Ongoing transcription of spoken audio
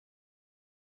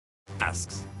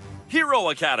Masks. Hero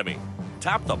Academy.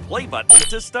 Tap the play button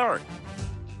to start.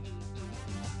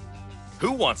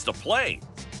 Who wants to play?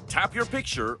 Tap your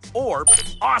picture or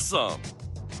awesome!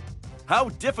 How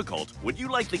difficult would you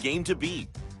like the game to be?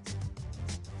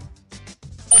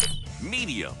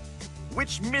 Medium.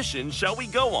 Which mission shall we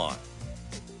go on?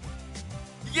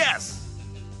 Yes!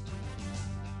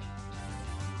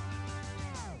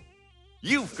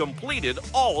 You've completed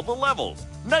all the levels.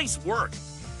 Nice work!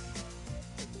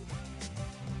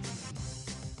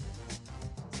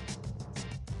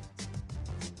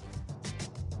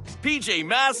 PJ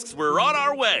Masks, we're on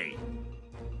our way!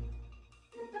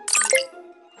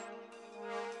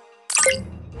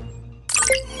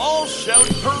 All shout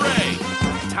hooray!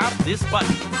 Tap this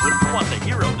button when you want the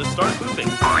hero to start moving.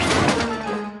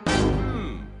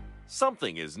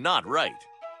 Something is not right.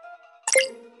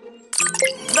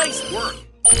 Nice work!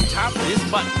 Tap this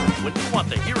button when you want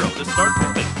the hero to start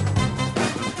moving.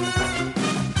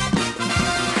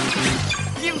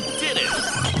 You did it!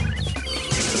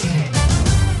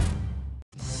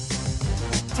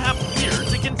 Tap here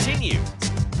to continue.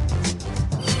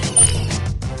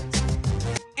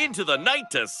 Into the night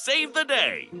to save the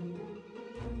day.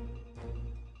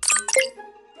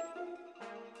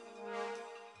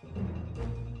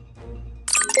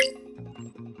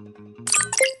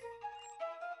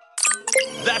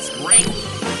 That's great!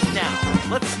 Now,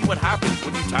 let's see what happens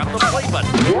when you tap the play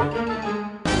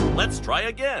button. Let's try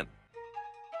again.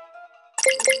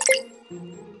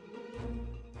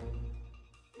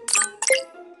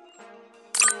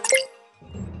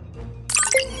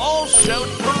 All shout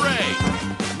hooray!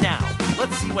 Now,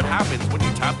 let's see what happens when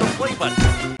you tap the play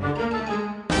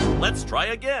button. Let's try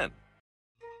again.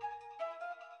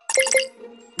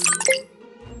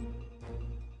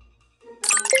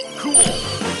 Cool!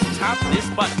 Tap this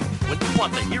button when you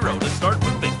want the hero to start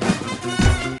moving.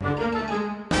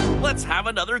 Let's have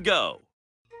another go.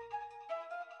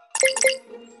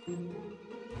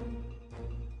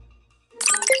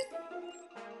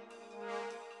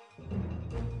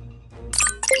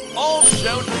 All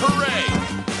shout hooray!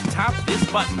 Tap this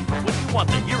button when you want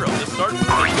the hero to start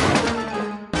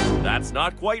moving. That's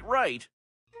not quite right.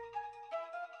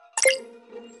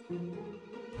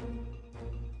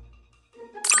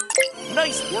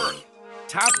 Nice work!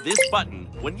 Tap this button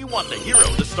when you want the hero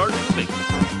to start moving.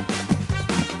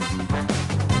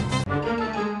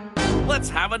 Let's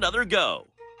have another go.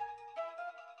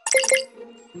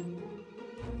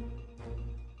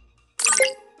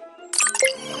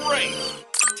 Great!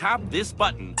 Tap this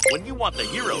button when you want the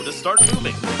hero to start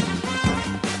moving.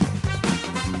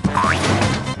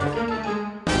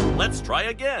 Let's try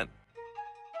again.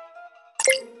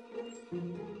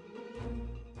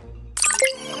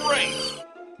 Great!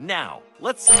 Now,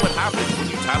 let's see what happens when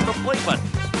you tap the play button.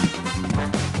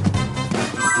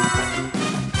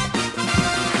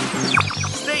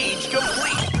 Stage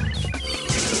complete!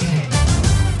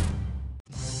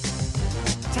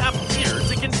 Tap here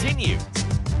to continue.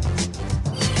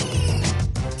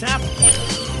 Tap here.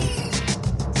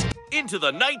 Into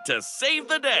the night to save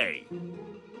the day.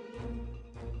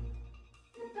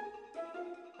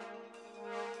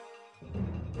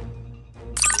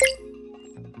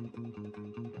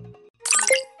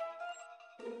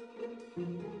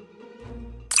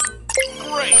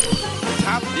 Great!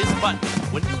 Tap this button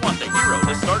when you want the hero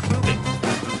to start moving.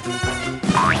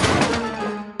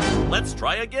 Let's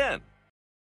try again.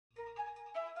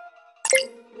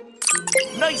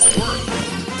 Nice work!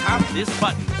 Tap this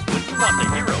button when you want the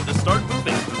hero to start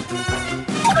moving.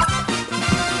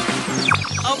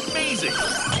 Amazing!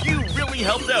 You really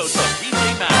helped out the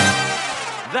PJ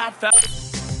Masks. That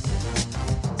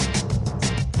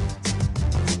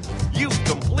You've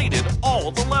completed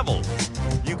all the levels.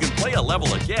 You can play a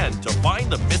level again to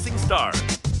find the missing stars.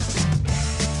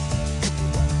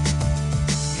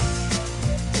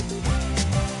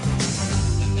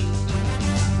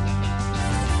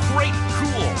 Great,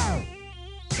 cool!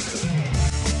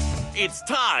 It's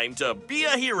time to be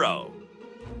a hero.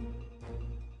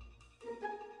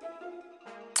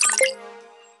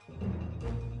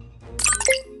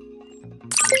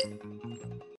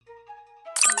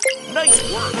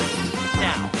 Nice work!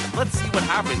 Now, let's see what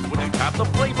happens when you tap the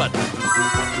play button.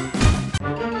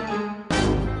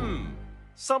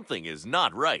 Something is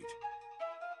not right.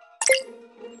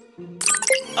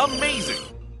 Amazing!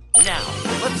 Now,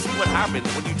 let's see what happens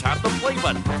when you tap the play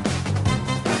button.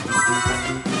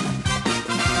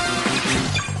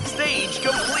 Stage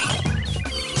complete!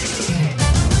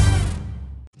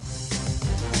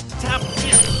 Tap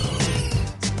here.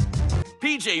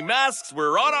 PJ Masks,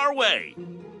 we're on our way.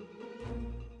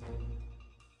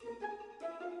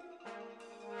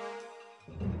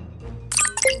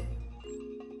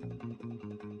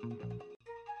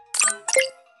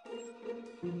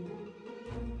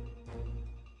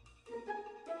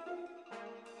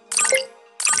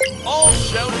 All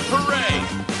shout hooray!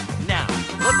 Now,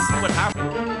 let's see what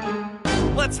happens.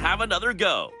 Let's have another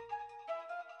go.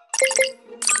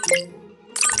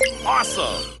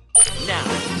 Awesome! Now,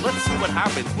 let's see what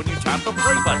happens when you tap the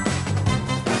play button.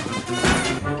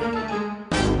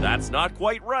 That's not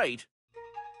quite right.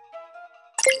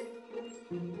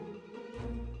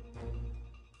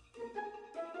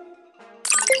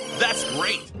 That's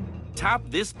great! Tap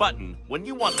this button when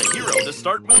you want the hero to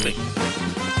start moving.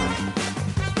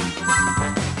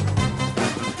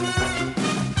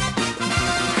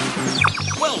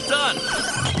 Well done!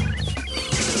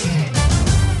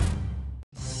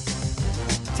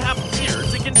 Tap here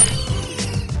to continue.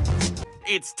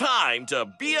 It's time to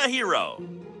be a hero.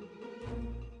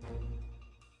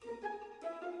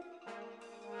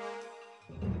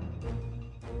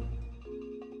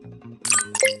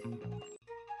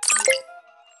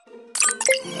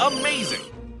 Amazing!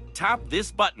 Tap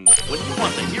this button when you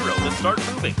want the hero to start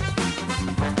moving.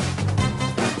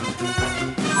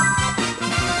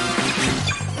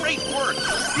 Great work!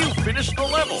 You finished the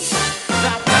level!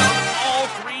 That counts all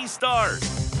 3 stars!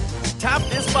 Tap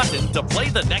this button to play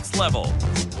the next level.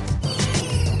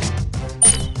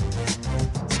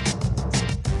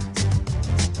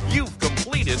 You've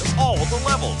completed all the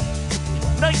levels.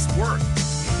 Nice work!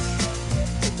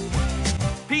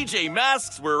 PJ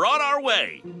Masks, we're on our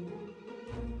way!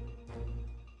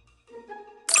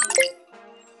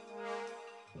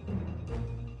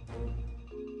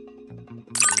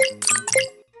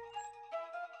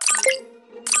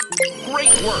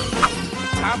 Great work!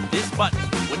 Tap this button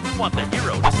when you want the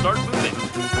hero to start moving.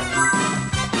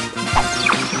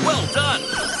 Well done!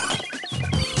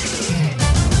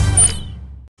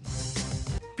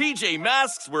 PJ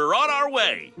Masks, we're on our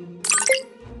way!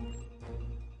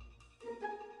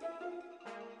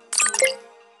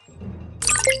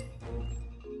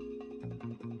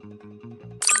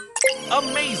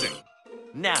 Amazing!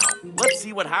 Now, let's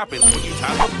see what happens when you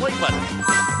tap the play button.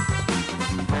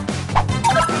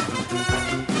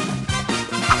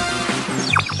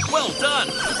 Well done!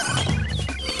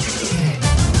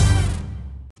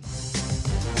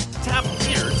 Tap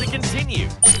here to continue.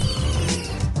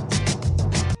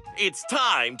 It's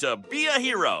time to be a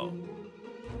hero.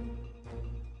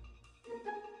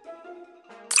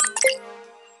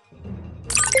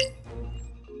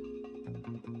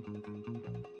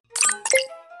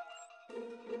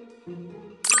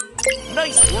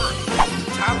 Nice work!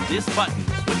 Tap this button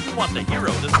when you want the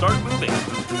hero to start moving.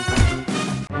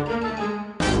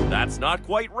 That's not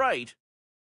quite right.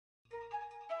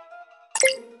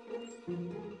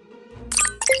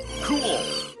 Cool!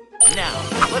 Now,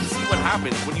 let's see what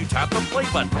happens when you tap the play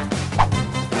button.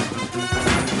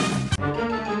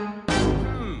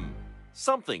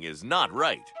 Something is not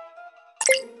right.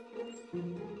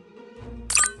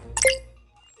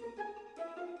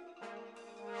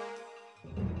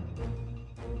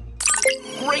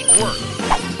 Great work!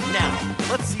 Now,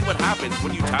 let's see what happens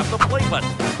when you tap the play button.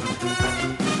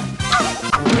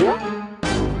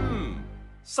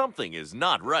 Something is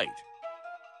not right.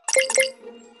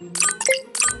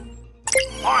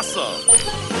 Awesome!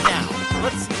 Now,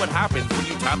 let's see what happens when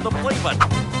you tap the play button.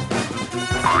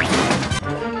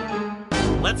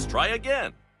 Let's try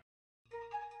again.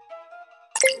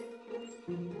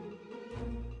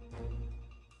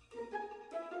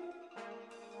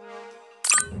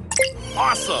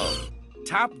 Awesome!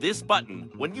 Tap this button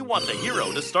when you want the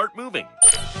hero to start moving.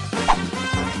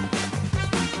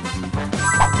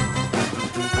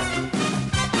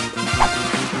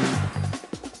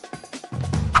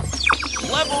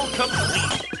 Level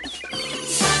complete!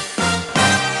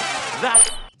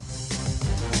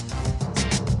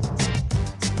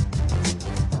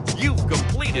 You've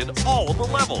completed all the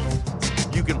levels.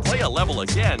 You can play a level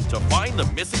again to find the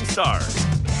missing stars.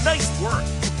 Nice work!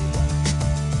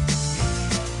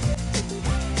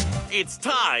 It's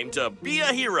time to be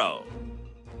a hero.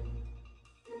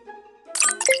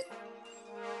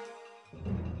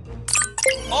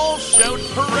 All shout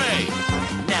hooray!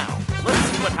 Now, let's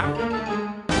see what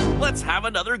happens. Let's have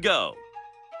another go.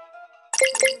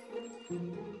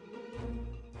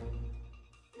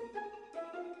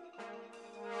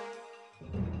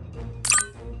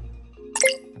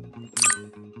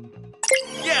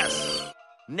 Yes!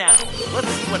 Now, let's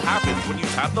see what happens when you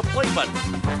tap the play button.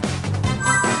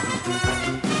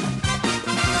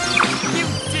 You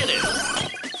did it!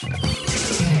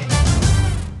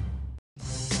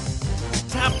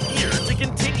 Tap here to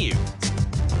continue.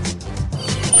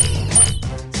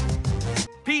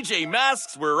 DJ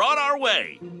Masks, we're on our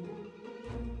way.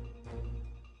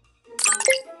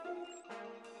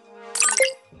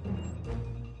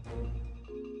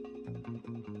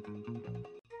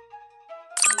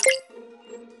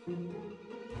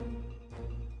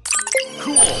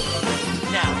 Cool.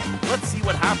 Now, let's see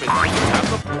what happens when you tap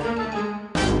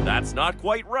the... That's not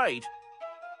quite right.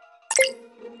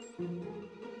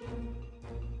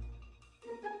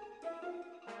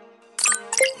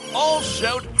 All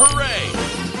shout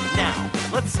hooray! Now,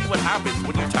 let's see what happens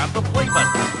when you tap the play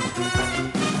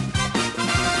button.